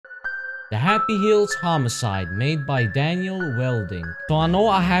The Happyhills Homicide, made by Daniel Welding. So I know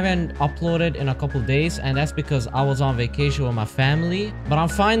I haven't uploaded in a couple days, and that's because I was on vacation with my family. But I'm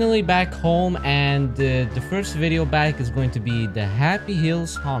finally back home, and the first video back is going to be the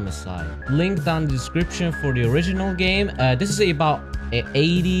Happyhills Homicide. Link down in the description for the original game. This is about an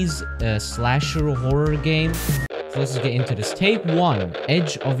 80s slasher horror game. So let's just get into this. Tape 1,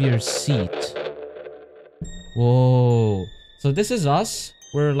 Edge of Your Seat. Whoa. So this is us.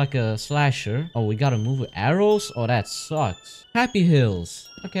 We're like a slasher. Oh, we gotta move with arrows? Oh, that sucks. Happyhills.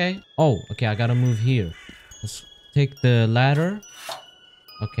 Okay. Oh, okay, I gotta move here. Let's take the ladder.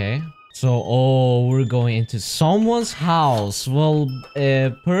 Okay. So, oh, we're going into someone's house. Well,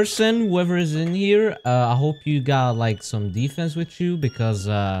 whoever is in here, I hope you got like some defense with you, because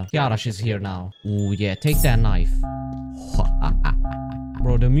Kiarash is here now. Ooh, yeah, take that knife.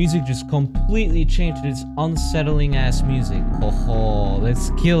 Bro, the music just completely changed to this unsettling ass music. Oh,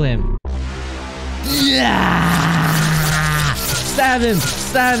 let's kill him. Yeah! Stab him!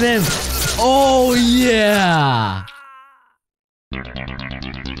 Stab him! Oh, yeah!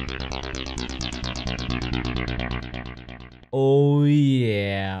 Oh,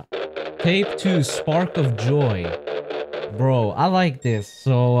 yeah. Tape 2, Spark of Joy. Bro, I like this.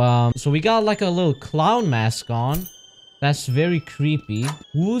 So we got like a little clown mask on. That's very creepy.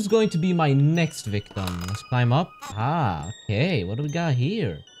 Who's going to be my next victim? Let's climb up. Ah, okay. What do we got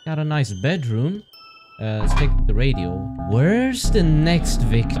here? Got a nice bedroom. Let's take the radio. Where's the next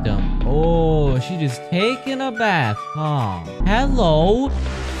victim? Oh, she just taking a bath, huh? Hello?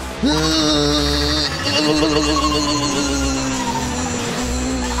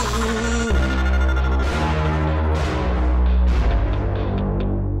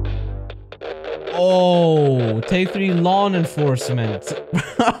 Oh, take 3 law enforcement.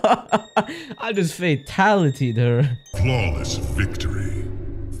 I just fatality'd her. Flawless victory.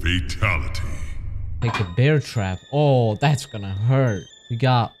 Fatality. Take the bear trap. Oh, that's gonna hurt. We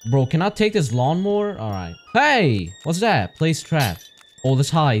got... Bro, can I take this lawnmower? Alright. Hey! What's that? Place trap. Oh,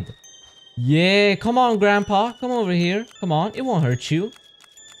 let's hide. Yeah, come on, Grandpa. Come over here. Come on, it won't hurt you.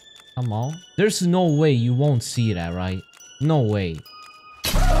 Come on. There's no way you won't see that, right? No way.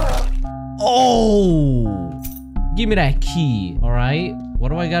 Oh! Give me that key. Alright. What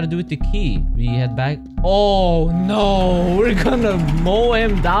do I gotta do with the key? We head back. Oh, no. We're gonna mow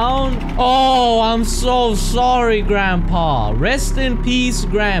him down? Oh, I'm so sorry, Grandpa. Rest in peace,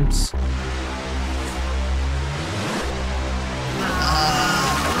 Gramps.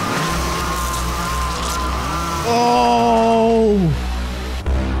 Oh!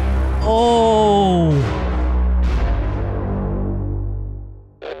 Oh!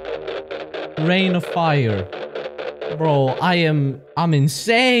 Rain of fire. Bro, I'm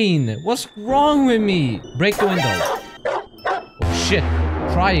insane. What's wrong with me? Break the window. Oh, shit.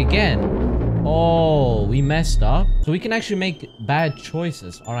 Try again. Oh, we messed up. So we can actually make bad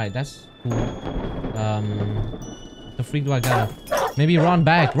choices. Alright, that's cool. The freak do I gotta... Maybe run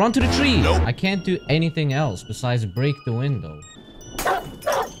back. Run to the tree. Nope. I can't do anything else besides break the window.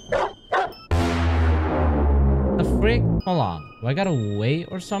 The frick? Hold on. Do I gotta wait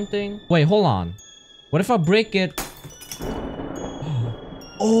or something? Wait, hold on. What if I break it?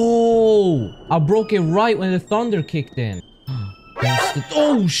 Oh! I broke it right when the thunder kicked in.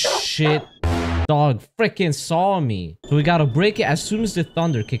 Oh, shit. Dog freaking saw me. So we gotta break it as soon as the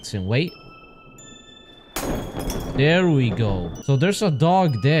thunder kicks in. Wait. There we go. So there's a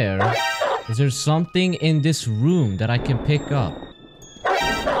dog there. Is there something in this room that I can pick up?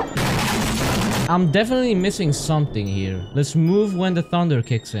 I'm definitely missing something here. Let's move when the thunder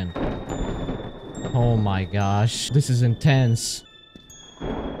kicks in. Oh my gosh. This is intense.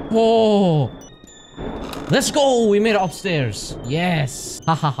 Oh! Let's go! We made it upstairs. Yes!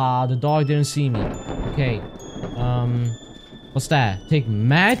 Hahaha, the dog didn't see me. Okay. What's that? Take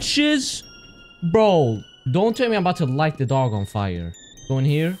matches? Bro, don't tell me I'm about to light the dog on fire. Go in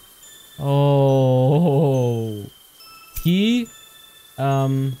here. Oh. Key.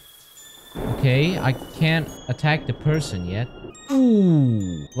 Okay, I can't attack the person yet.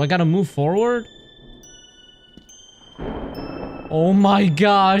 Ooh. Do I gotta move forward? Oh my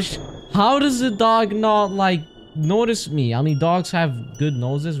gosh. How does the dog not, like, notice me? I mean, dogs have good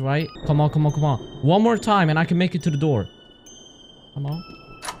noses, right? Come on, come on, come on. One more time and I can make it to the door. Come on.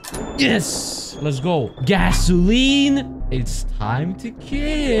 Yes! Let's go. Gasoline! It's time to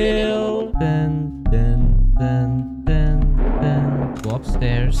kill. Dun, dun, dun, dun, dun. Go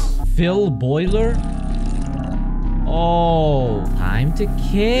upstairs. Fill boiler. Oh, time to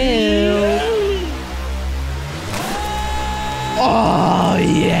kill. Oh,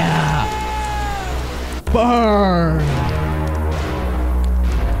 yeah. Burn.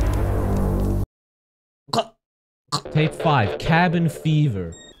 Tape 5. Cabin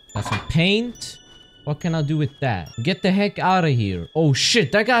fever. Got some paint. What can I do with that? Get the heck out of here. Oh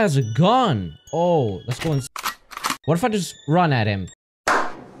shit, that guy has a gun. Oh, let's go and... What if I just run at him?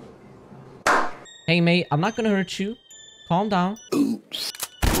 Hey mate, I'm not gonna hurt you. Calm down. Oops.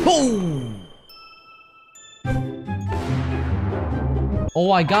 Boom!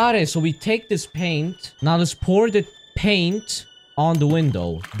 Oh, I got it. So we take this paint. Now let's pour the paint on the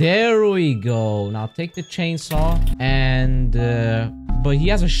window. There we go. Now take the chainsaw and... but he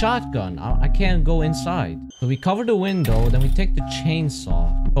has a shotgun. I can't go inside. So we cover the window, then we take the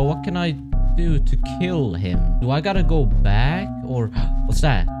chainsaw. But what can I do to kill him? Do I gotta go back? Or... What's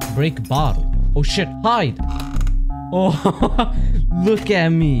that? Break bottle. Oh shit, hide! Oh, look at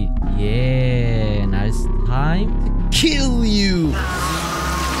me. Yeah, now it's time to kill you.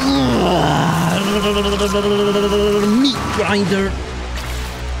 Meat grinder.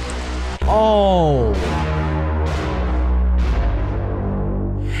 Oh.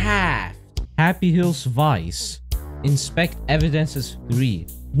 Happyhills Vice. Inspect evidences 3.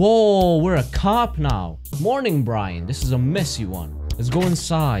 Whoa, we're a cop now. Morning, Brian. This is a messy one. Let's go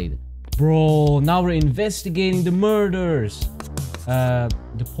inside. Bro, now we're investigating the murders.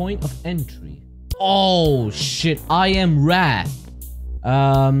 The point of entry. Oh, shit. I am Wrath.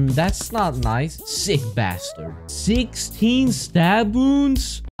 That's not nice. Sick bastard. 16 stab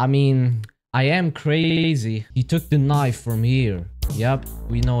wounds? I mean, I am crazy. He took the knife from here. Yep,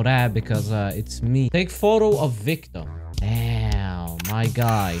 we know that because it's me. Take photo of victim. Damn, my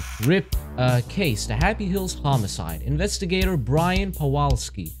guy. Rip case, the Happyhills homicide. Investigator Brian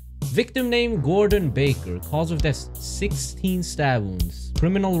Pawalski. Victim name Gordon Baker. Cause of death 16 stab wounds.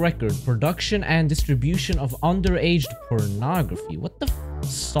 Criminal record, production and distribution of underage pornography. What the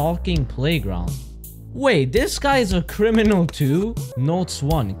stalking playground? Wait, this guy is a criminal too? Notes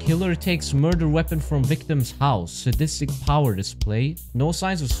 1. Killer takes murder weapon from victim's house. Sadistic power display. No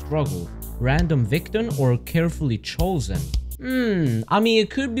signs of struggle. Random victim or carefully chosen? I mean, it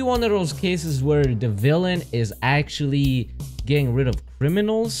could be one of those cases where the villain is actually getting rid of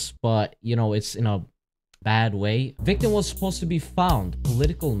criminals, but, you know, it's in a bad way. Victim was supposed to be found.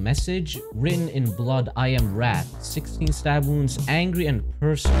 Political message. Written in blood, I am Wrath. 16 stab wounds. Angry and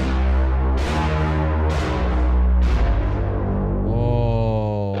personal.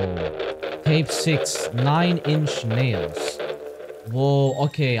 Tape 6, 9-inch nails. Whoa,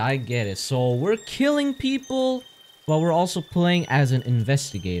 okay, I get it. So we're killing people, but we're also playing as an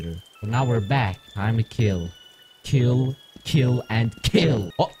investigator. But now we're back. Time to kill. Kill, kill, and kill.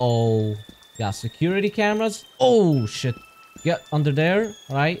 Uh-oh. Got security cameras. Oh, shit. Get under there.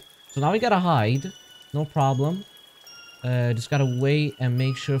 Alright. So now we gotta hide. No problem. Just gotta wait and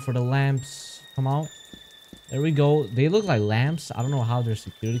make sure for the lamps come out. There we go. They look like lamps. I don't know how they're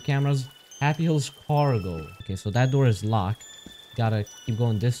security cameras. Happyhills cargo. Okay, so that door is locked. Gotta keep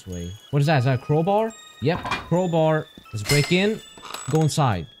going this way. What is that? Is that a crowbar? Yep, crowbar. Let's break in. Go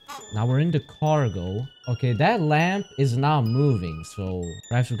inside. Now we're in the cargo. Okay, that lamp is not moving. So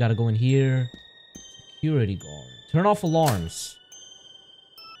perhaps we gotta go in here. Security guard. Turn off alarms.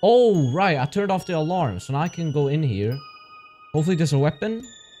 Oh, right. I turned off the alarm. So now I can go in here. Hopefully there's a weapon.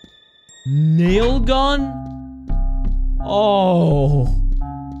 Nail gun? Oh.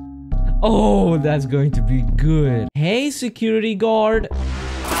 Oh, that's going to be good. Hey, security guard.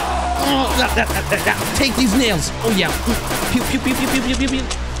 Take these nails. Oh, yeah. Pew, pew, pew, pew, pew, pew, pew, pew.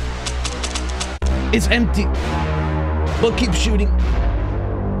 It's empty. But keep shooting.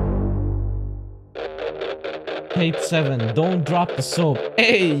 Tape 7. Don't drop the soap.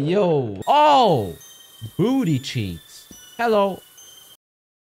 Hey, yo. Oh. Booty cheeks. Hello.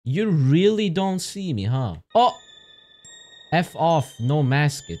 You really don't see me, huh? Oh. F off, no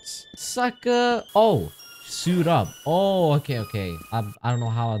maskets. Sucker. Oh, suit up. Oh, okay, okay. I don't know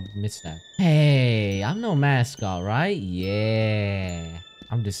how I missed that. Hey, I'm no mascot, right? Yeah.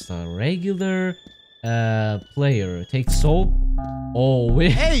 I'm just a regular player. Take soap. Oh,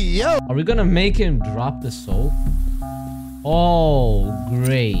 wait. Hey, yo. Are we gonna make him drop the soap? Oh,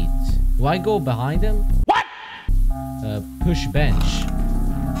 great. Do I go behind him? What? Push bench.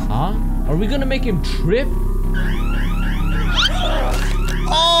 Huh? Are we gonna make him trip?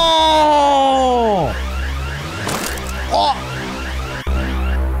 Oh! Oh!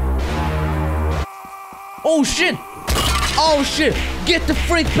 Oh shit! Oh shit! Get the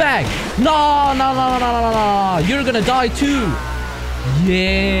freak back! No, no, no, no, no, no, no! You're gonna die too!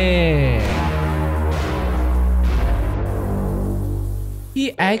 Yeah!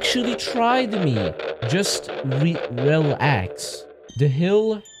 He actually tried me. Just relax. The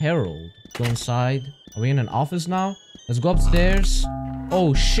Hill Herald. Go inside. Are we in an office now? Let's go upstairs.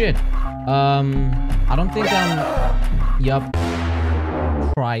 Oh, shit. I don't think I'm... Yup.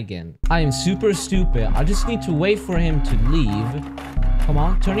 Try again. I am super stupid. I just need to wait for him to leave. Come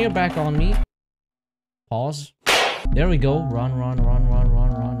on, turn your back on me. Pause. There we go. Run, run, run, run,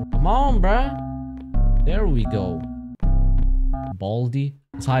 run, run. Come on, bruh. There we go. Baldy.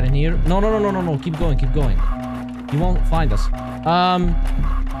 Let's hide in here. No, no, no, no, no, no. Keep going, keep going. He won't find us.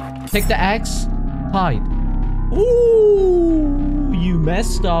 Take the axe. Hide. Ooh, you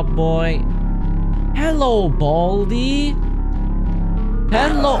messed up, boy. Hello, Baldy.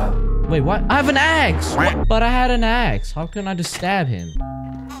 Hello. Wait, what? I have an axe. What? But I had an axe. How can I just stab him?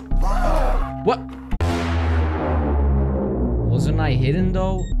 What? Wasn't I hidden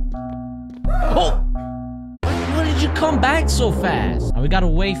though? Oh! Why did you come back so fast? Now we gotta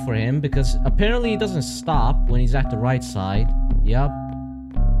wait for him because apparently he doesn't stop when he's at the right side. Yup.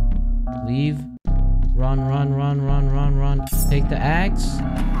 Leave. Run, run, run, run, run, run. Take the axe.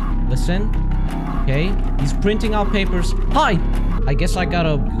 Listen. Okay. He's printing out papers. Hi! I guess I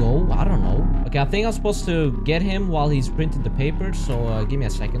gotta go. I don't know. Okay, I think I'm supposed to get him while he's printing the papers. So give me a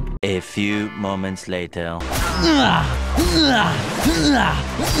second. A few moments later.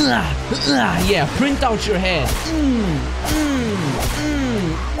 Yeah, print out your head.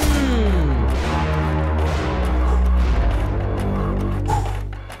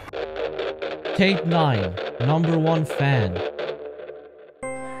 Tape 9. #1 fan.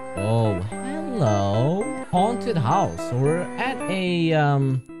 Oh, hello. Haunted house. We're at a,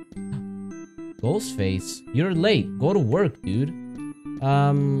 Ghostface. You're late. Go to work, dude.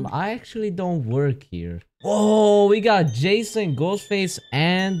 I actually don't work here. Oh, we got Jason, Ghostface,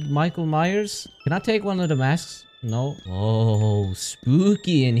 and Michael Myers. Can I take one of the masks? No. Oh,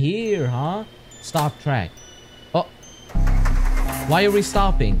 spooky in here, huh? Stop track. Oh. Why are we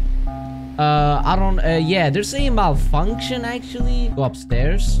stopping? I don't, yeah, there's a malfunction, actually. Go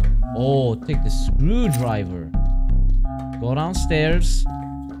upstairs. Oh, take the screwdriver. Go downstairs.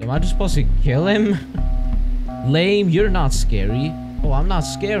 Am I just supposed to kill him? Lame, you're not scary. Oh, I'm not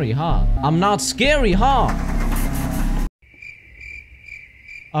scary, huh? I'm not scary, huh?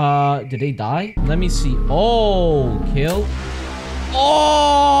 Did they die? Let me see. Oh, kill.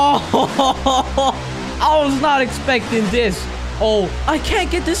 Oh! I was not expecting this. Oh, I can't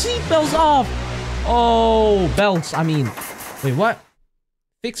get the seatbelts off. Oh, belts, I mean. Wait, what?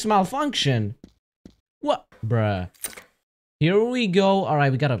 Fix malfunction. What? Bruh. Here we go. All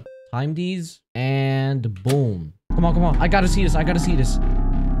right, we gotta time these. And boom. Come on, come on. I gotta see this. I gotta see this.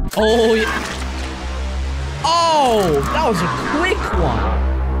 Oh, yeah. Oh, that was a quick one.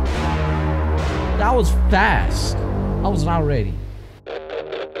 That was fast. I was not ready.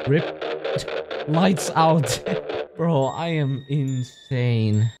 Rip. Lights out. Bro, I am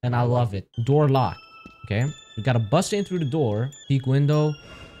insane. And I love it. Door locked. Okay. We gotta bust in through the door. Peek window.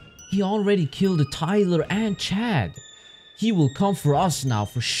 He already killed Tyler and Chad. He will come for us now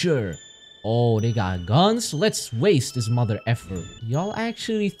for sure. Oh, they got guns? Let's waste this mother effort. Y'all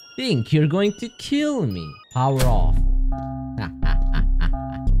actually think you're going to kill me. Power off.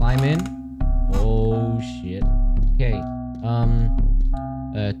 Climb in. Oh, shit. Okay.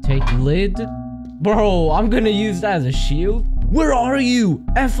 Take lid. Bro, I'm gonna use that as a shield. Where are you?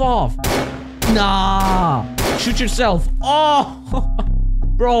 F off. Nah. Shoot yourself. Oh.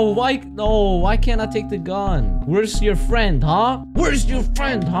 Bro, why? No, why can't I take the gun? Where's your friend, huh? Where's your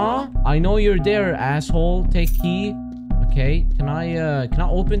friend, huh? I know you're there, asshole. Take key. Okay, can I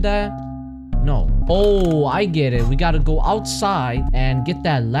open that? No. Oh, I get it. We gotta go outside and get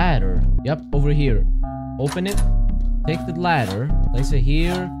that ladder. Yep, over here. Open it. Take the ladder. Place it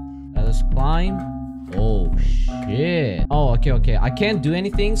here. Let's climb. Oh, shit. Oh, okay, okay. I can't do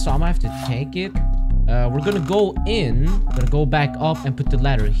anything, so I'm gonna have to take it. We're gonna go in. We're gonna go back up and put the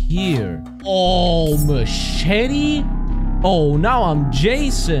ladder here. Oh, machete? Oh, now I'm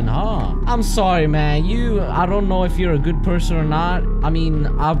Jason, huh? I'm sorry, man. I don't know if you're a good person or not. I mean,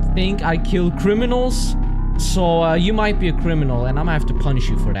 I think I kill criminals. So, you might be a criminal, and I'm gonna have to punish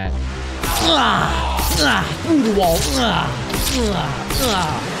you for that. Through the wall.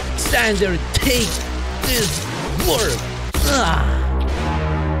 Stand there, take this work.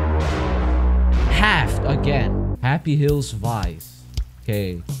 Halved again. Happyhills Vice.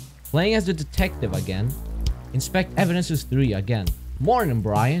 Okay. Playing as the detective again. Inspect evidences 3 again. Morning,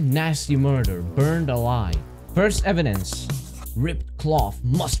 Brian. Nasty murder. Burned alive. First evidence. Ripped cloth.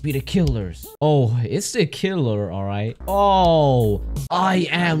 Must be the killers. Oh, it's the killer, alright. Oh, I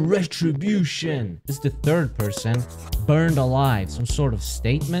am retribution. It's the third person. Burned alive. Some sort of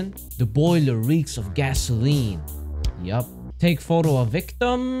statement. The boiler reeks of gasoline. Yup. Take photo of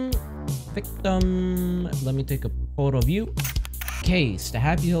victim. Victim. Let me take a photo of you. Case, the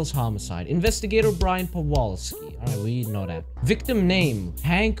Happyhills homicide. Investigator Brian Pawlowski. Alright, we know that. Victim name,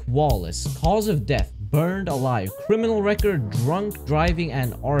 Hank Wallace. Cause of death, burned alive. Criminal record, drunk driving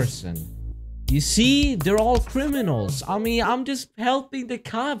and arson. You see, they're all criminals. I mean, I'm just helping the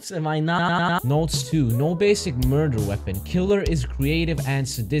cops, am I not? Notes 2. No basic murder weapon. Killer is creative and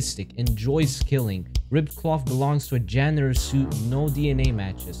sadistic. Enjoys killing. Ripped cloth belongs to a janitor suit. No DNA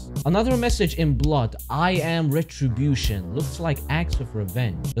matches. Another message in blood. I am retribution. Looks like acts of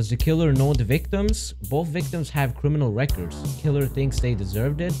revenge. Does the killer know the victims? Both victims have criminal records. Killer thinks they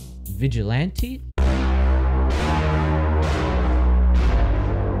deserved it. Vigilante?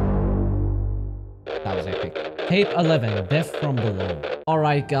 That was epic. Tape 11, Death from Below.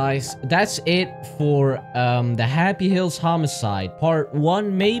 Alright guys, that's it for the Happyhills homicide part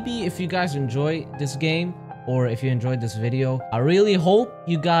 1. Maybe if you guys enjoy this game or if you enjoyed this video. I really hope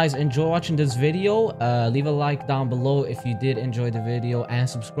you guys enjoy watching this video. Leave a like down below if you did enjoy the video and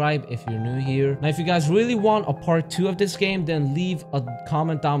subscribe if you're new here. Now if you guys really want a part 2 of this game, then leave a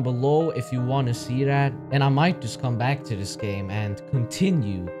comment down below if you want to see that, and I might just come back to this game and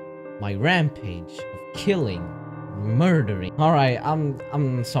continue my rampage of killing, murdering. All right,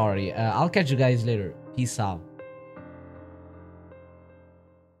 I'm sorry. I'll catch you guys later. Peace out.